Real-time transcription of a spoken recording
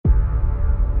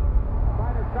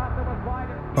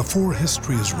Before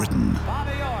history is written,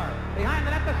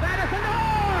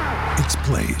 it's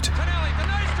played.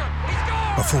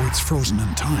 Before it's frozen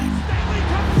in time,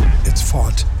 it's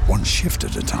fought one shift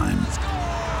at a time.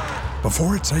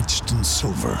 Before it's etched in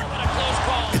silver,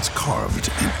 it's carved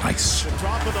in ice.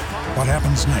 What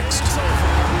happens next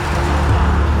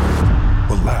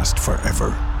will last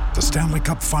forever. The Stanley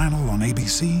Cup Final on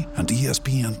ABC and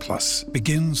ESPN Plus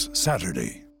begins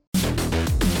Saturday.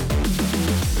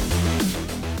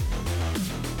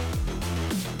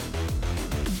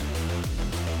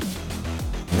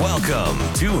 Welcome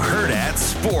to Hurrdat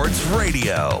Sports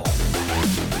Radio.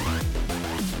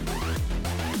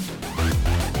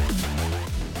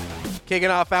 Kicking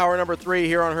off hour number 3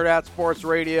 here on Hurrdat Sports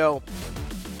Radio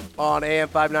on AM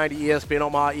 590 ESPN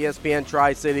Omaha, ESPN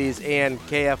Tri-Cities, and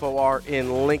KFOR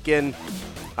in Lincoln.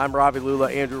 I'm Ravi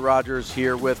Lula, Andrew Rogers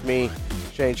here with me.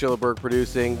 Shane Schillerberg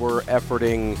producing. We're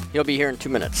efforting. He'll be here in 2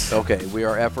 minutes. Okay, we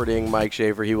are efforting Mike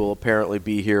Schaefer. He will apparently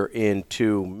be here in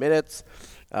 2 minutes.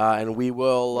 And we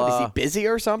will. Is he busy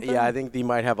or something? Yeah, I think he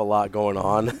might have a lot going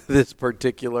on this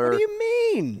particular. What do you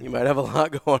mean? He might have a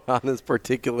lot going on this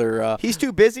particular. He's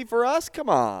too busy for us? Come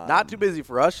on. Not too busy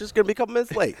for us. Just going to be a couple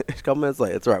minutes late. Just a couple minutes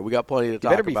late. That's all right. We got plenty to talk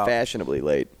about. You better be fashionably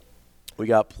late. We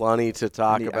got plenty to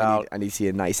talk about. I need to see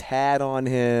a nice hat on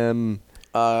him.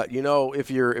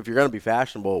 If you're going to be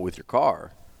fashionable with your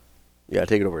car, you got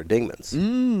to take it over to Dingman's.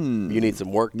 You need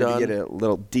some work done. You get a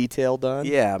little detail done.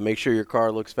 Yeah, make sure your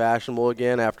car looks fashionable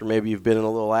again after maybe you've been in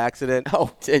a little accident. Oh,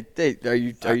 are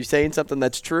you saying something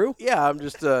that's true? Yeah, I'm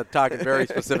just talking very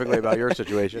specifically about your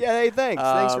situation. Yeah, hey, thanks.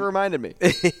 Thanks for reminding me.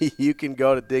 You can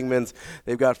go to Dingman's.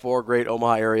 They've got 4 great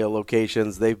Omaha area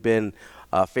locations. They've been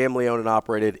family-owned and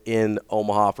operated in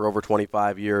Omaha for over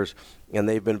 25 years, and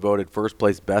they've been voted first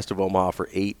place best of Omaha for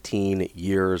 18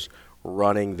 years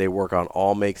running. They work on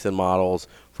all makes and models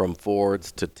from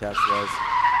Fords to Teslas,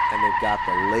 and they've got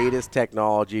the latest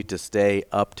technology to stay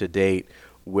up to date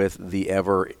with the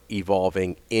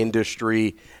ever-evolving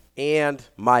industry. And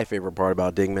my favorite part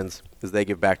about Dingman's is they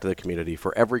give back to the community.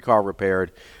 For every car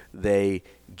repaired, they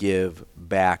give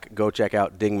back. Go check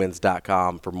out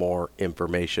dingmans.com for more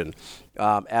information.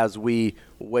 As we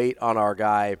wait on our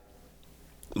guy,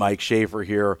 Mike Schaefer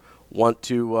here, want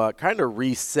to kind of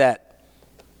reset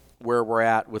where we're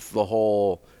at with the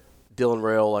whole Dylan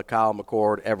Raiola, Kyle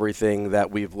McCord, everything that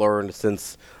we've learned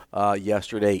since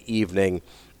yesterday evening.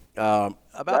 I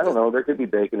don't know. There could be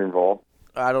bacon involved.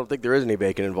 I don't think there is any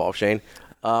bacon involved, Shane.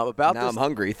 I'm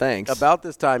hungry, thanks. About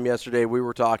this time yesterday, we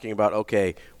were talking about,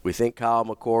 okay, we think Kyle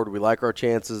McCord, we like our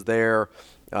chances there.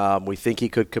 We think he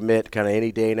could commit kind of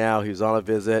any day now. He's on a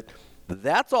visit.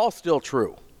 That's all still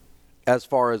true as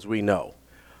far as we know.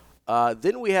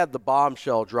 Then we had the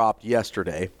bombshell dropped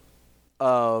yesterday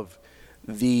of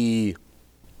the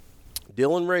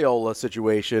Dylan Raiola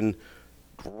situation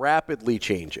rapidly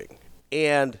changing.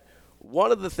 And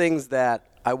one of the things that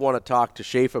I want to talk to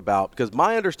Schaefer about, because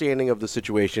my understanding of the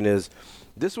situation is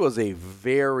this was a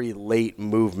very late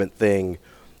movement thing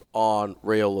on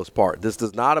Raiola's part. This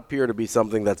does not appear to be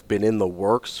something that's been in the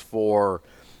works for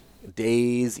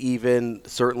days, even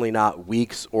certainly not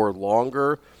weeks or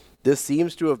longer. This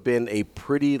seems to have been a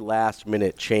pretty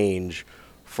last-minute change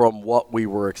from what we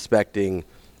were expecting.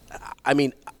 I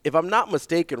mean, if I'm not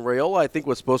mistaken, Raiola, I think,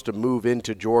 was supposed to move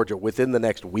into Georgia within the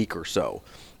next week or so.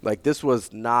 Like, this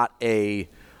was not a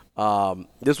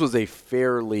this was a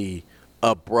fairly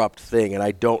abrupt thing, and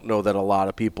I don't know that a lot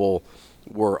of people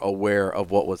were aware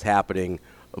of what was happening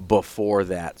before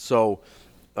that. So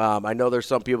I know there's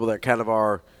some people that kind of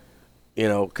are,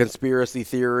 conspiracy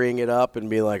theorying it up and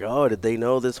be like, oh, did they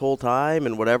know this whole time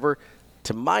and whatever.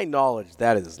 To my knowledge,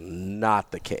 that is not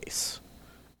the case.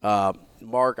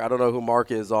 Mark, I don't know who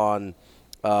Mark is on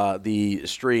the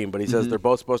stream, but he says they're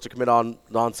both supposed to commit on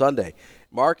Sunday.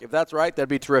 Mark, if that's right, that'd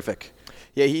be terrific.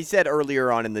 Yeah, he said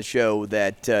earlier on in the show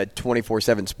that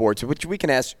 24/7 Sports, which we can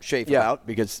ask Schaefer about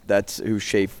because that's who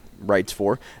Schaefer writes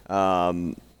for,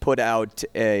 put out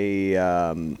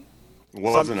a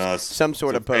wasn't us. Some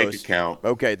sort of post. Fake account.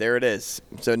 Okay, there it is.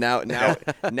 So now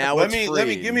let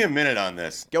me give me a minute on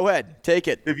this. Go ahead, take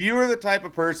it. If you are the type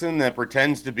of person that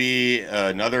pretends to be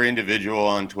another individual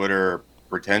on Twitter,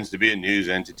 pretends to be a news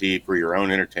entity for your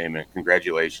own entertainment,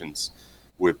 congratulations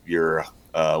with your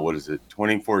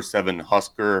 24/7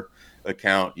 Husker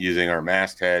account using our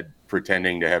masthead,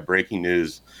 pretending to have breaking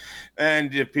news.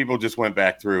 And if people just went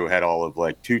back through, had all of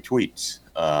 2 tweets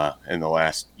in the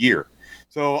last year.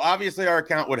 So obviously our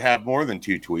account would have more than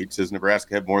 2 tweets, as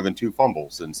Nebraska had more than 2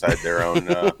 fumbles inside their own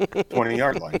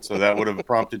 20-yard line. So that would have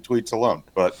prompted tweets alone.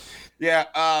 But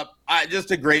yeah,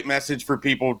 just a great message for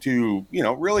people to,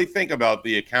 really think about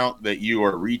the account that you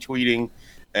are retweeting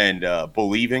and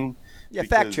believing. Yeah,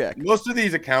 fact check. Most of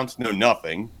these accounts know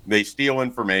nothing. They steal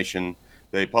information.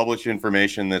 They publish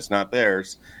information that's not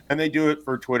theirs, and they do it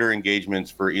for Twitter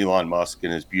engagements for Elon Musk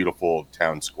and his beautiful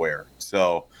town square.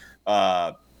 So,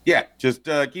 just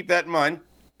keep that in mind.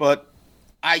 But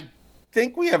I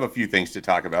think we have a few things to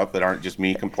talk about that aren't just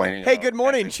me complaining. Hey, good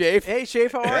morning, Schaefer. Hey,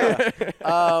 Schaefer,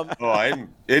 how are you?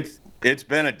 It's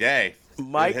been a day.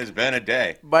 Mike, it has been a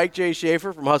day. Mike J.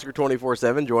 Schaefer from Husker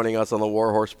 24/7 joining us on the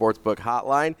Warhorse Sportsbook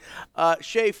Hotline.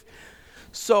 Schaefer,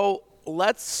 so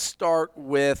let's start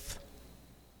with,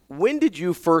 when did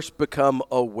you first become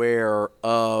aware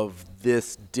of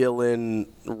this Dylan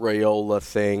Raiola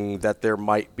thing, that there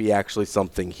might be actually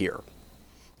something here?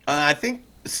 I think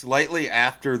slightly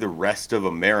after the rest of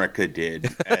America did,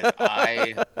 as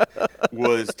I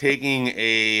was taking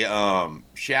a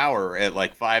shower at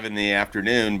like 5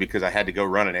 p.m. because I had to go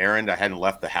run an errand. I hadn't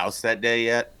left the house that day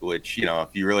yet, which, if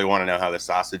you really want to know how the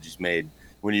sausage is made,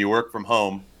 when you work from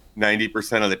home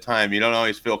 90% of the time, you don't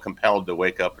always feel compelled to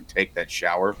wake up and take that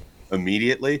shower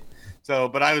immediately. So,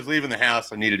 but I was leaving the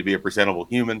house. I needed to be a presentable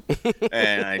human.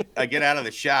 And I get out of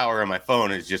the shower and my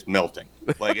phone is just melting.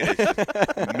 Like, it is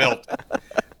just melting.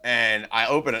 And I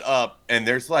open it up and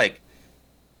there's like,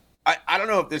 I don't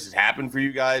know if this has happened for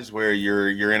you guys where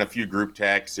you're in a few group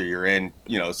texts or you're in,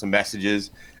 some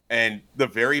messages, and the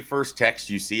very first text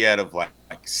you see out of like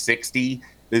 60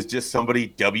 is just somebody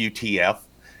WTF.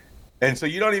 And so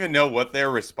you don't even know what they're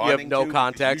responding to. You have no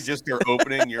context. You just are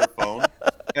opening your phone,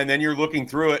 and then you're looking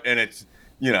through it, and it's,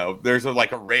 there's a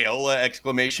Raiola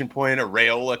exclamation point, a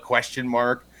Raiola question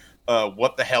mark.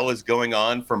 What the hell is going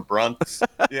on from Brunts?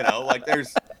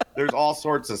 There's all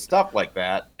sorts of stuff like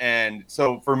that. And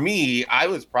so for me, I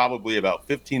was probably about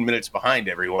 15 minutes behind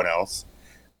everyone else,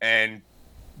 and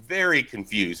very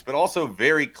confused, but also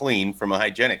very clean from a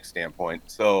hygienic standpoint.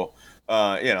 So,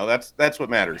 that's what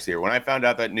matters here. When I found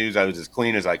out that news, I was as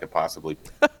clean as I could possibly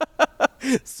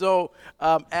be. So,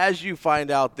 as you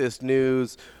find out this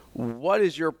news, what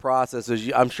is your process?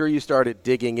 I'm sure you started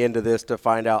digging into this to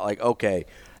find out, okay,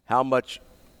 how much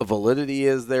validity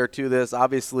is there to this?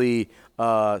 Obviously,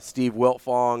 Steve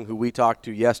Wiltfong, who we talked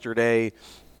to yesterday,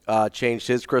 changed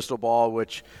his crystal ball,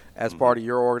 which, as part of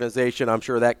your organization, I'm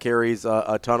sure that carries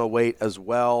a ton of weight as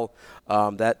well.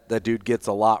 That dude gets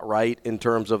a lot right in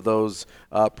terms of those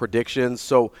predictions.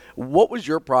 So what was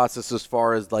your process as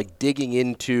far as digging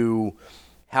into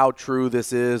how true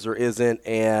this is or isn't,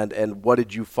 and what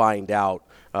did you find out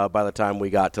by the time we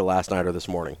got to last night or this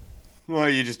morning? Well,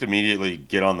 you just immediately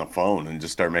get on the phone and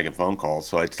just start making phone calls.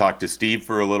 So I talked to Steve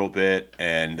for a little bit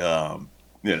and,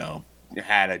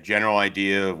 had a general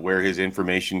idea of where his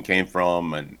information came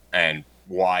from and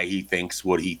why he thinks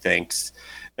what he thinks.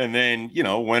 And then,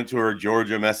 went to our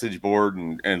Georgia message board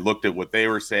and looked at what they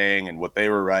were saying and what they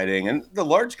were writing. And the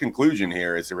large conclusion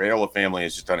here is the Raiola family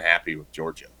is just unhappy with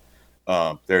Georgia.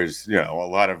 There's, a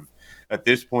lot of, at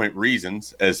this point,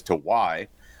 reasons as to why.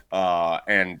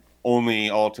 And only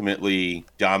ultimately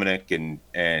Dominic and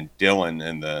Dylan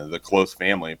and the close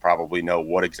family probably know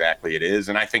what exactly it is.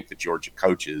 And I think the Georgia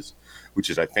coaches, which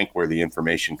is, I think, where the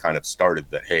information kind of started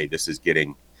that, hey, this is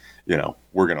getting,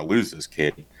 we're going to lose this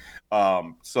kid.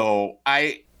 So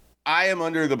I am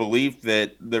under the belief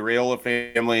that the Raiola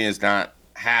family is not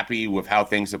happy with how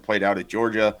things have played out at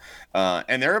Georgia.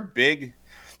 And they're big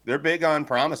on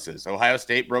promises. Ohio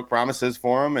State broke promises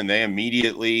for them, and they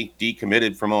immediately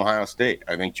decommitted from Ohio State.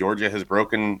 I think Georgia has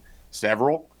broken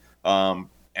several,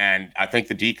 and I think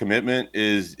the decommitment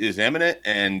is imminent,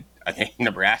 and I think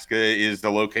Nebraska is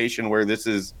the location where this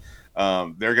is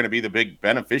they're going to be the big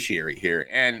beneficiary here.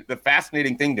 And the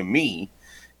fascinating thing to me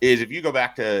is if you go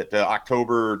back to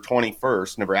October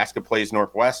 21st, Nebraska plays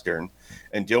Northwestern,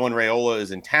 and Dylan Raiola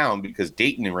is in town because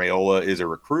Dayton and Raiola is a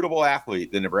recruitable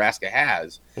athlete that Nebraska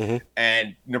has. Mm-hmm.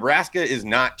 And Nebraska is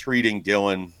not treating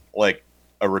Dylan like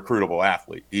a recruitable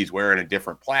athlete. He's wearing a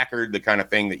different placard, the kind of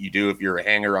thing that you do if you're a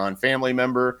hanger-on family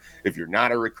member, if you're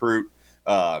not a recruit.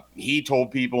 He told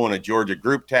people in a Georgia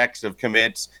group text of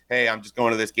commits, hey, I'm just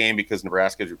going to this game because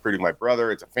Nebraska is recruiting my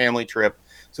brother. It's a family trip.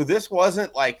 So this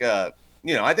wasn't like a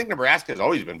I think Nebraska has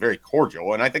always been very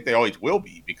cordial, and I think they always will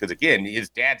be because, again, his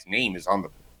dad's name is on the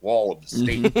wall of the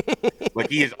state.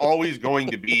 He is always going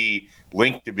to be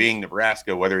linked to being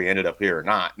Nebraska, whether he ended up here or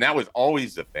not. And that was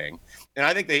always the thing. And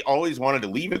I think they always wanted to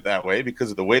leave it that way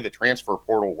because of the way the transfer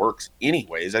portal works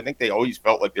anyways. I think they always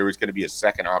felt like there was going to be a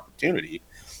second opportunity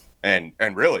and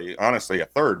really, honestly, a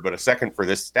third, but a second for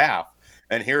this staff.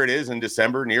 And here it is in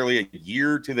December, nearly a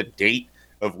year to the date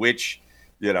of which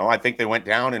I think they went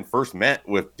down and first met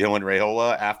with Dylan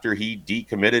Raiola after he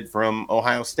decommitted from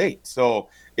Ohio State. So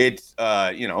it's,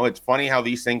 it's funny how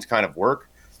these things kind of work.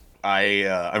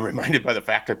 I'm reminded by the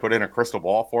fact I put in a crystal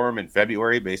ball for him in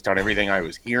February based on everything I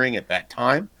was hearing at that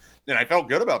time. And I felt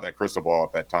good about that crystal ball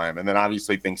at that time. And then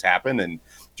obviously things happen, and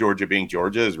Georgia being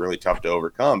Georgia is really tough to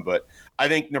overcome. But I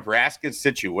think Nebraska's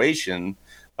situation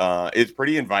is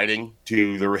pretty inviting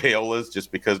to the Rayolas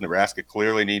just because Nebraska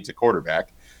clearly needs a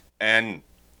quarterback. And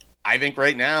I think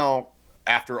right now,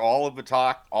 after all of the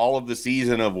talk, all of the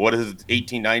season of what is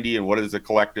 1890 and what has the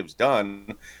collectives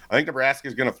done, I think Nebraska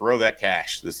is going to throw that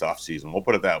cash this offseason. We'll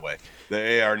put it that way.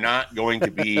 They are not going to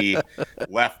be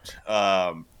left,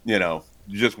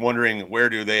 just wondering where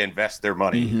do they invest their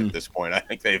money at this point. I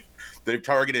think they've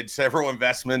targeted several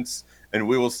investments, and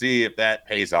we will see if that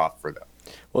pays off for them.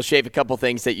 Well, Schaefer, a couple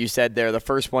things that you said there. The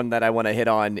first one that I want to hit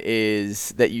on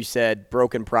is that you said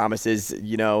broken promises,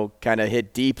 kind of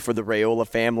hit deep for the Raiola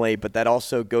family, but that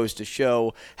also goes to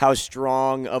show how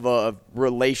strong of a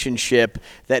relationship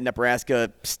that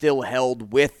Nebraska still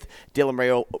held with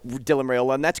Dylan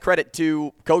Raiola, and that's credit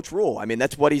to Coach Rule. I mean,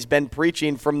 that's what he's been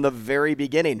preaching from the very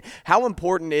beginning. How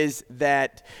important is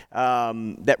that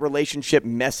that relationship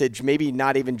message, maybe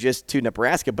not even just to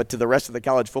Nebraska, but to the rest of the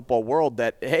college football world,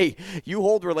 that, hey, you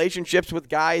hold relationships with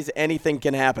guys, anything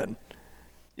can happen?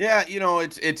 Yeah,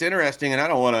 it's interesting, and I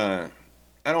don't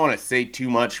want to say too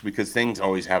much because things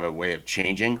always have a way of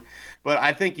changing. But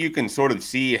I think you can sort of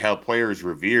see how players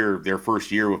revere their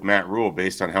first year with Matt Rule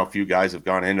based on how few guys have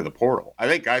gone into the portal. I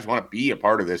think guys want to be a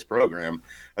part of this program.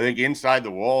 I think inside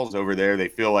the walls over there, they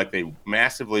feel like they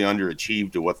massively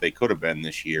underachieved to what they could have been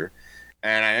this year.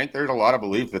 And I think there's a lot of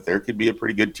belief that there could be a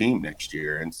pretty good team next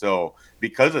year. And so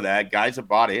because of that, guys have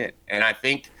bought in. And I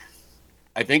think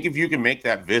if you can make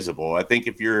that visible, I think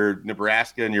if you're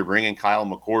Nebraska and you're bringing Kyle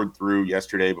McCord through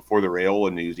yesterday before the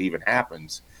Raiola news even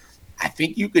happens, I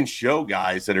think you can show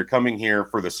guys that are coming here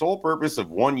for the sole purpose of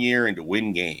 1 year and to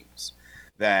win games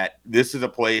that this is a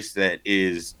place that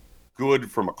is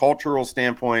good from a cultural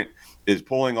standpoint, is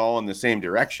pulling all in the same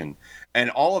direction.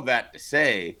 And all of that to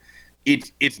say,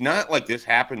 it's not like this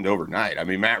happened overnight. I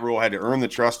mean, Matt Rule had to earn the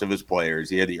trust of his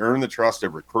players. He had to earn the trust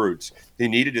of recruits. He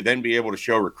needed to then be able to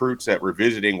show recruits that we're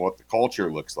visiting what the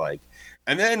culture looks like.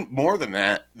 And then more than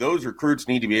that, those recruits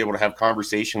need to be able to have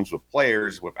conversations with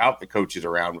players without the coaches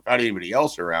around, without anybody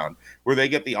else around, where they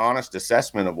get the honest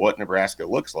assessment of what Nebraska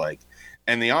looks like.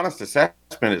 And the honest assessment,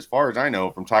 as far as I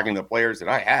know from talking to players that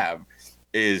I have,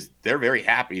 is they're very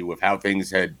happy with how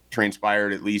things had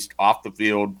transpired, at least off the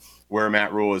field, where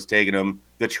Matt Rule has taken them,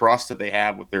 the trust that they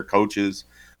have with their coaches.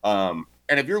 And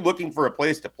if you're looking for a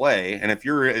place to play, and if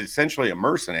you're essentially a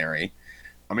mercenary,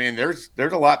 I mean, there's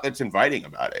a lot that's inviting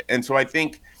about it. And so I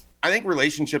think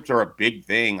relationships are a big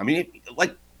thing. I mean,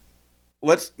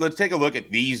 let's take a look at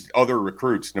these other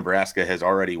recruits Nebraska has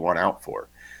already won out for.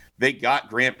 They got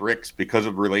Grant Bricks because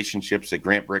of relationships that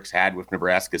Grant Bricks had with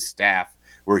Nebraska's staff,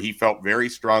 where he felt very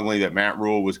strongly that Matt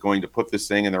Rule was going to put this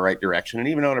thing in the right direction. And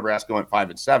even though Nebraska went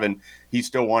 5-7, he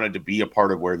still wanted to be a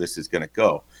part of where this is going to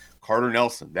go. Carter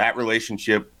Nelson, that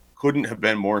relationship couldn't have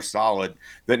been more solid,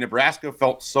 that Nebraska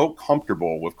felt so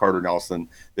comfortable with Carter Nelson.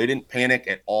 They didn't panic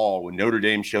at all when Notre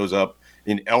Dame shows up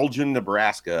in Elgin,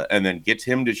 Nebraska, and then gets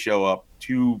him to show up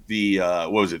to the,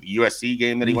 the USC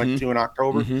game that he went to in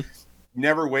October.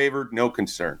 Never wavered, no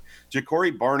concern.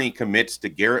 Ja'Cory Barney commits to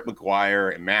Garrett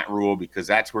McGuire and Matt Rule because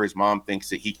that's where his mom thinks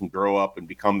that he can grow up and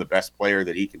become the best player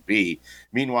that he can be.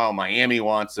 Meanwhile, Miami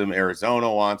wants him,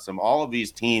 Arizona wants him. All of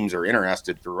these teams are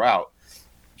interested throughout.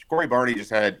 Ja'Cory Barney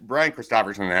Brian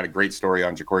Christopherson had a great story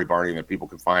on Ja'Cory Barney that people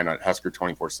can find on Husker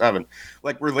 24/7.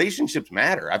 Like, relationships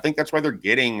matter. I think that's why they're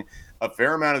getting a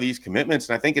fair amount of these commitments,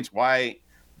 and I think it's why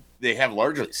they have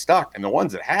largely stuck. And the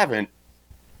ones that haven't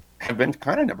have been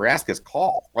kind of Nebraska's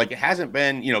call. Like, it hasn't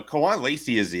been, Kawan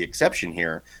Lacey is the exception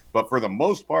here, but for the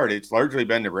most part, it's largely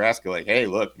been Nebraska like, hey,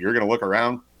 look, you're going to look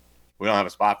around, we don't have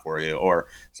a spot for you. Or,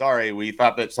 sorry, we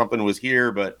thought that something was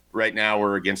here, but right now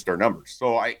we're against our numbers.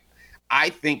 So I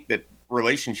think that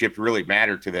relationships really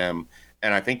matter to them,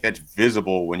 and I think that's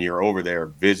visible when you're over there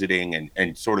visiting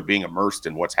and sort of being immersed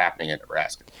in what's happening in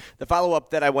Nebraska. The follow-up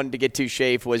that I wanted to get to,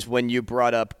 Schaefer, was when you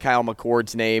brought up Kyle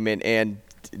McCord's name and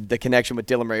the connection with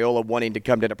Dylan Raiola wanting to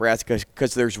come to Nebraska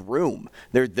because there's room.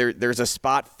 There's a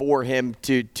spot for him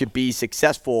to be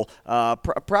successful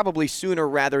probably sooner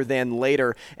rather than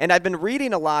later. And I've been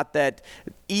reading a lot that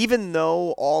even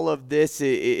though all of this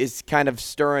is kind of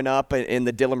stirring up in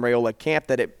the Dylan Raiola camp,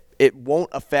 that it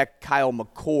won't affect Kyle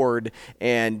McCord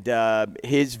and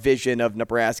his vision of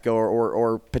Nebraska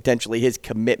or potentially his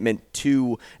commitment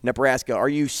to Nebraska. Are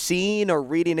you seeing or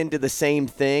reading into the same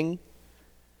thing?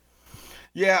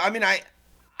 Yeah, I mean,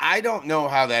 I don't know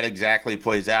how that exactly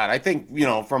plays out. I think,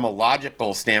 from a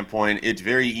logical standpoint, it's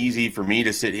very easy for me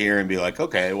to sit here and be like,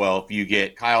 okay, well, if you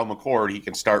get Kyle McCord, he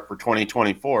can start for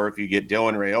 2024. If you get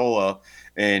Dylan Raiola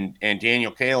and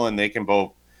Daniel Kalen, they can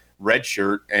both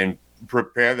redshirt and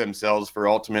prepare themselves for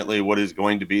ultimately what is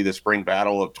going to be the spring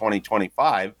battle of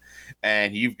 2025.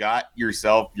 And you've got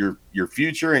yourself your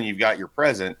future and you've got your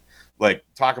present. Like,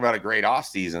 talk about a great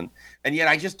offseason. And yet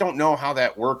I just don't know how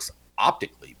that works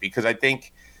optically, because I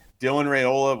think Dylan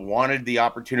Raiola wanted the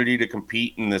opportunity to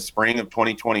compete in the spring of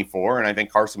 2024, and I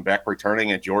think Carson Beck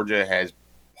returning at Georgia has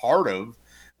part of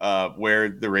where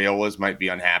the Raiolas might be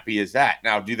unhappy is that.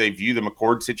 Now, do they view the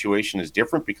McCord situation as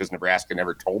different because Nebraska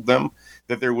never told them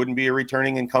that there wouldn't be a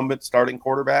returning incumbent starting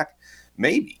quarterback?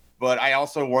 Maybe. But I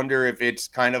also wonder if it's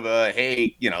kind of a,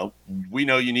 hey, we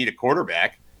know you need a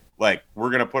quarterback. Like, we're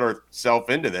going to put ourselves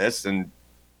into this and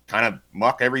kind of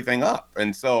muck everything up.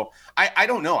 And so I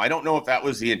don't know. I don't know if that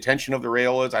was the intention of the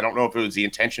Raiolas. I don't know if it was the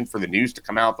intention for the news to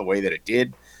come out the way that it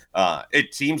did.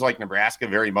 It seems like Nebraska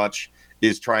very much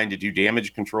is trying to do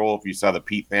damage control. If you saw the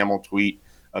Pete Thamel tweet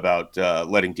about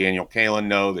letting Daniel Kalen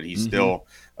know that he still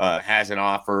has an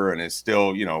offer and is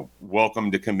still,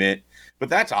 welcome to commit. But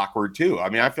that's awkward too. I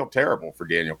mean, I feel terrible for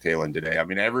Daniel Kalen today. I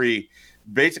mean,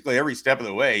 basically every step of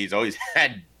the way, he's always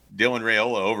had Dylan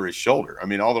Raiola over his shoulder. I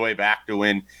mean, all the way back to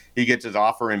when he gets his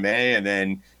offer in May, and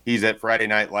then he's at Friday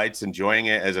Night Lights enjoying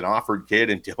it as an offered kid,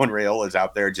 and Dylan Raiola is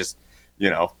out there just,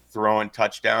 throwing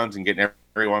touchdowns and getting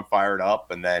everyone fired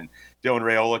up. And then Dylan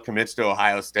Raiola commits to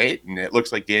Ohio State, and it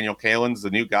looks like Daniel Kalen's the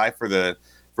new guy for the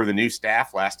new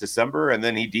staff last December, and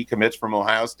then he decommits from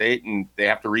Ohio State, and they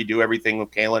have to redo everything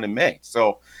with Kalen in May.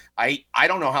 So I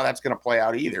don't know how that's going to play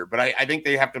out either, but I think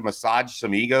they have to massage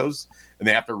some egos, and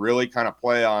they have to really kind of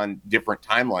play on different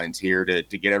timelines here to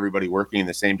get everybody working in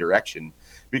the same direction.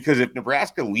 Because if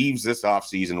Nebraska leaves this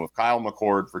offseason with Kyle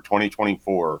McCord for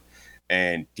 2024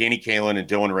 and Danny Kalen and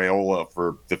Dylan Raiola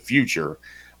for the future,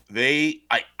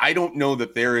 I don't know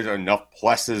that there is enough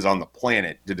pluses on the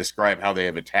planet to describe how they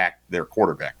have attacked their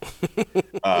quarterback.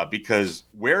 Because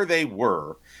where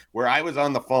I was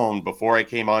on the phone before I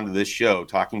came onto this show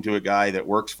talking to a guy that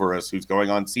works for us who's going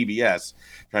on CBS,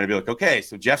 trying to be like, okay,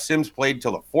 so Jeff Sims played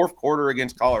till the fourth quarter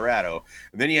against Colorado,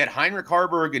 and then you had Heinrich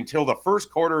Harburg until the first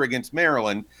quarter against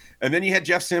Maryland, and then you had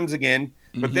Jeff Sims again,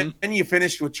 but then you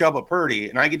finished with Chubba Purdy,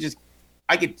 and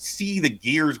I could see the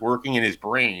gears working in his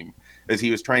brain as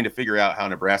he was trying to figure out how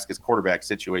Nebraska's quarterback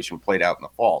situation played out in the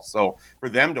fall. So for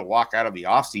them to walk out of the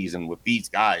offseason with these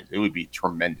guys, it would be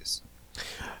tremendous.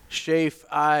 Schaefer,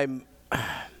 I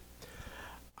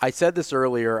said this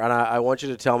earlier, and I want you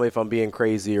to tell me if I'm being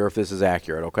crazy or if this is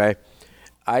accurate, okay?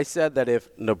 I said that if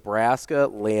Nebraska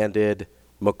landed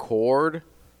McCord,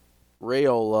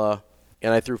 Raiola,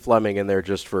 and I threw Fleming in there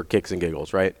just for kicks and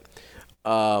giggles, right?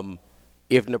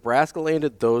 If Nebraska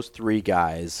landed those three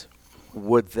guys,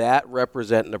 would that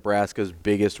represent Nebraska's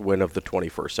biggest win of the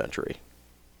 21st century?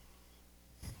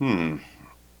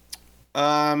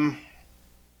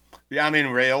 Yeah, I mean,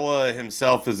 Raiola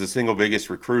himself is the single biggest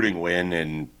recruiting win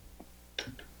in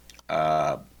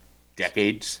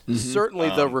decades. Certainly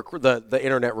the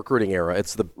internet recruiting era.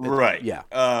 It's right.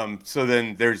 Yeah. So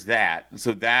then there's that.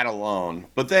 So that alone.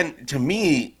 But then to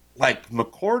me, like,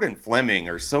 McCord and Fleming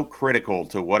are so critical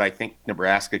to what I think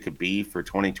Nebraska could be for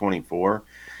 2024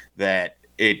 that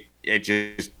it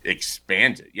just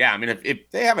expands it. Yeah, I mean,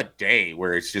 if they have a day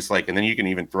where it's just like, and then you can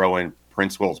even throw in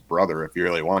Prince Will's brother if you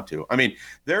really want to. I mean,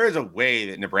 there is a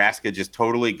way that Nebraska just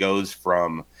totally goes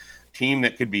from team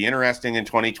that could be interesting in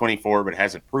 2024 but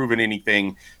hasn't proven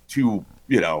anything to,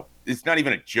 it's not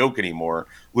even a joke anymore,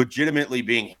 legitimately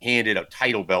being handed a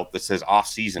title belt that says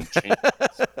off-season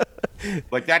champions.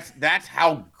 Like, that's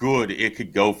how good it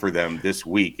could go for them this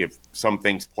week if some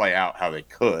things play out how they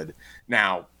could.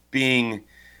 Now, being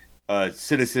a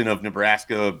citizen of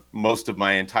Nebraska most of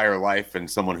my entire life and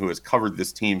someone who has covered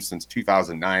this team since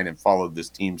 2009 and followed this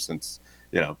team since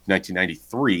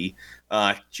 1993,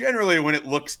 generally when it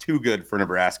looks too good for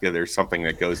Nebraska, there's something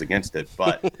that goes against it.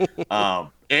 But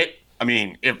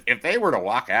if they were to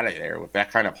walk out of there with that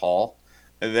kind of haul,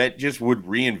 that just would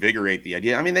reinvigorate the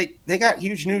idea. I mean, they got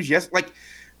huge news. Yes, like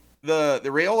the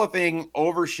Raiola thing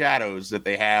overshadows that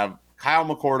they have Kyle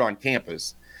McCord on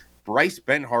campus. Bryce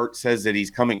Benhart says that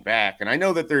he's coming back. And I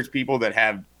know that there's people that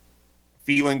have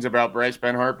feelings about Bryce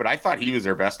Benhart, but I thought he was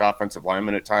their best offensive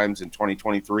lineman at times in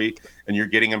 2023. And you're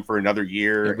getting him for another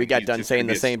year. Yeah, we got done saying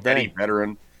the same thing.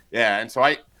 Veteran. Yeah. And so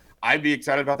I'd be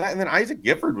excited about that. And then Isaac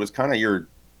Gifford was kind of your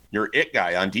it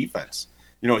guy on defense.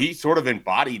 He sort of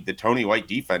embodied the Tony White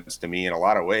defense to me in a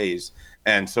lot of ways.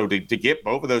 And so to get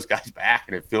both of those guys back,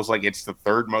 and it feels like it's the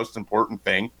third most important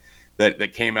thing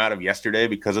that came out of yesterday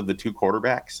because of the two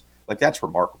quarterbacks. Like, that's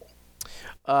remarkable.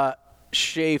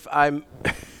 Schaefer,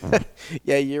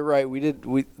 yeah, you're right.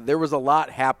 There was a lot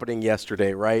happening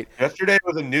yesterday, right? Yesterday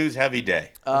was a news-heavy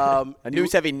day. A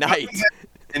news-heavy night.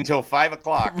 Until 5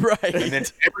 o'clock. Right. And then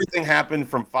everything happened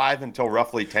from 5 until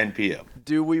roughly 10 p.m.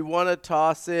 Do we want to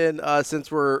toss in,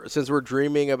 since we're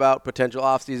dreaming about potential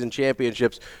offseason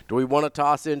championships, do we want to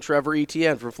toss in Trevor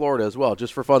Etienne from Florida as well,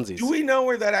 just for funsies? Do we know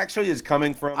where that actually is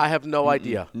coming from? I have no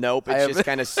idea. Nope.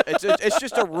 It's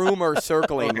just a rumor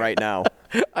circling right now.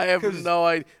 I have no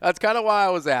idea. That's kind of why I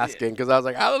was asking, because I was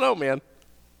like, I don't know, man.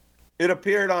 It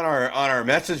appeared on our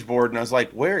message board, and I was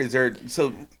like, where is there?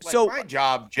 So my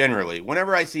job generally,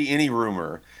 whenever I see any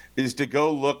rumor, is to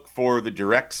go look for the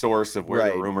direct source of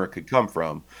where the rumor could come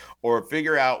from, or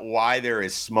figure out why there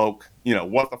is smoke,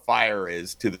 what the fire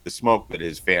is to the smoke that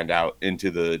is fanned out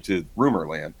to rumor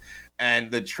land.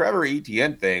 And the Trevor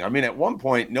Etienne thing, I mean, at one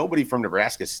point, nobody from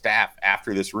Nebraska's staff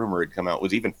after this rumor had come out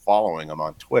was even following him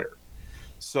on Twitter.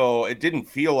 So it didn't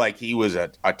feel like he was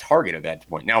a target at that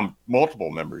point. Now,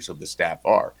 multiple members of the staff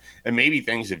are. And maybe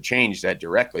things have changed that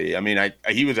directly. I mean,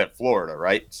 he was at Florida,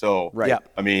 right? So, right.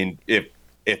 I mean, if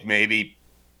maybe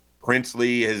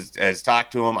Princely has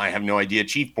talked to him, I have no idea.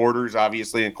 Chief Borders,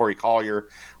 obviously, and Corey Collier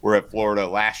were at Florida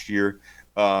last year.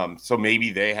 So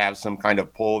maybe they have some kind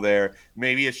of pull there.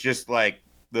 Maybe it's just like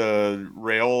the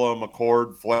Raiola,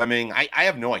 McCord, Fleming. I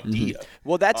have no idea. Mm-hmm.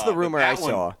 Well, that's the rumor I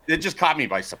saw. It just caught me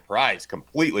by surprise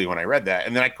completely when I read that.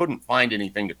 And then I couldn't find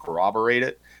anything to corroborate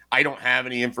it. I don't have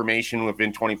any information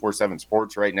within 24/7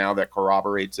 Sports right now that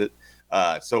corroborates it.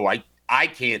 So I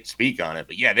can't speak on it.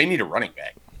 But, yeah, they need a running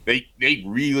back. They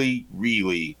really,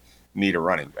 really need a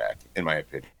running back, in my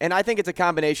opinion. And I think it's a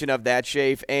combination of that,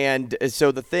 Schaefer. And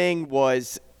so the thing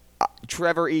was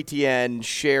Trevor Etienne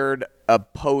shared a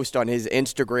post on his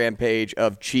Instagram page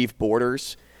of Chief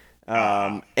Borders.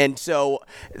 And so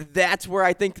that's where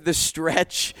I think the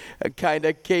stretch kind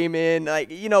of came in. Like,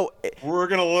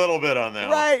 working a little bit on that.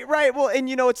 Right. Well, and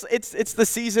it's the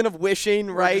season of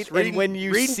wishing, right? And when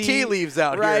you see tea leaves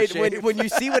out right, here, when you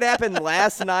see what happened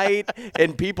last night,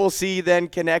 and people see then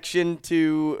connection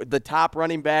to the top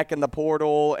running back in the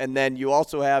portal, and then you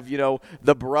also have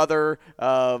the brother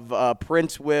of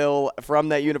Prince Will from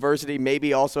that university,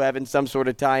 maybe also having some sort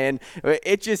of tie-in.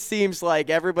 It just seems like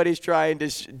everybody's trying to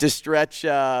stretch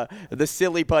the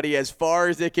silly putty as far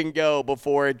as it can go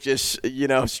before it just,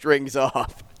 strings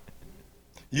off.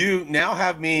 You now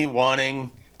have me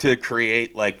wanting to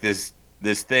create like this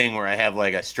thing where I have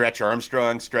like a Stretch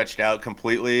Armstrong stretched out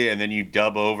completely, and then you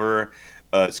dub over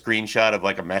a screenshot of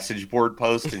like a message board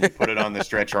post and you put it on the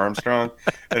Stretch Armstrong,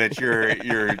 and it's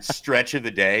your stretch of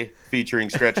the day featuring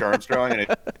Stretch Armstrong, and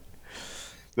it's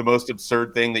the most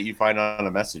absurd thing that you find on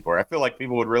a message board. I feel like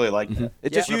people would really like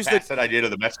that. Just use that idea to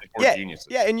the message board geniuses.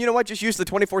 Yeah, and you know what? Just use the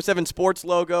 24/7 Sports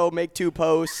logo, make 2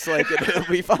 posts, like it'll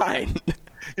be fine.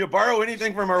 You borrow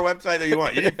anything from our website that you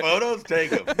want. You need photos? Take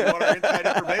them. You want our inside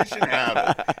information?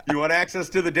 Have it. You want access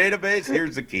to the database?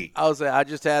 Here's the key. I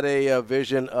just had a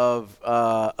vision of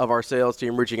our sales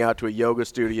team reaching out to a yoga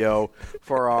studio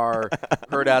for our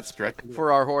Herd At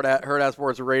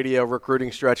Sports Radio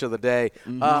recruiting stretch of the day.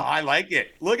 I like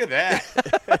it. Look at that.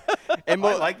 And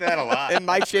I like that a lot. And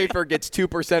Mike Schaefer gets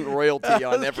 2% royalty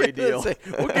on every deal.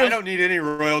 I don't need any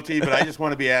royalty, but I just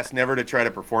want to be asked never to try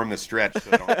to perform the stretch.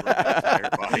 So I don't bring my entire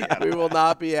body out. We will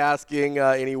not be asking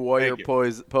any warrior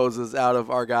poses out of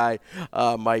our guy,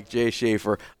 Mike J.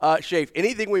 Schaefer. Schaefer,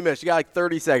 anything we missed? You got like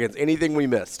 30 seconds. Anything we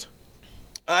missed?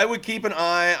 I would keep an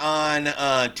eye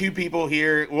on 2 people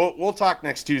here. We'll talk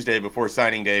next Tuesday before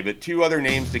signing day, but 2 other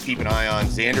names to keep an eye on.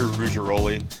 Xander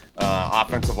Ruggiero,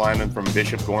 offensive lineman from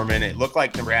Bishop Gorman. It looked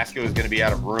like Nebraska was going to be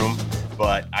out of room,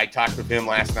 but I talked with him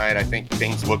last night. I think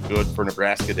things look good for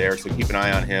Nebraska there, so keep an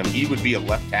eye on him. He would be a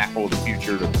left tackle of the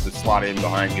future to slot in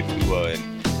behind Gatua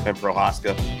and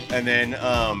Prohaska. And then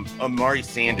Amari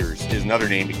Sanders is another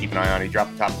name to keep an eye on. He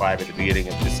dropped the top 5 at the beginning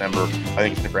of December. I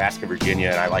think it's Nebraska, Virginia,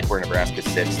 and I like where Nebraska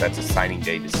sits. That's a signing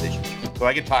day decision. So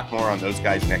I can talk more on those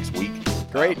guys next week.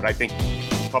 Great. But I think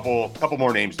a couple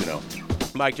more names to know.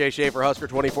 Mike J. Schaefer, Husker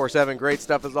 24/7. Great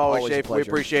stuff as always Schaefer. We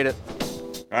appreciate it.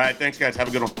 All right, thanks, guys. Have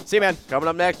a good one. See you, man. Coming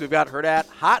up next, we've got Herd At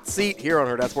Hot Seat here on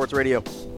Herd At Sports Radio.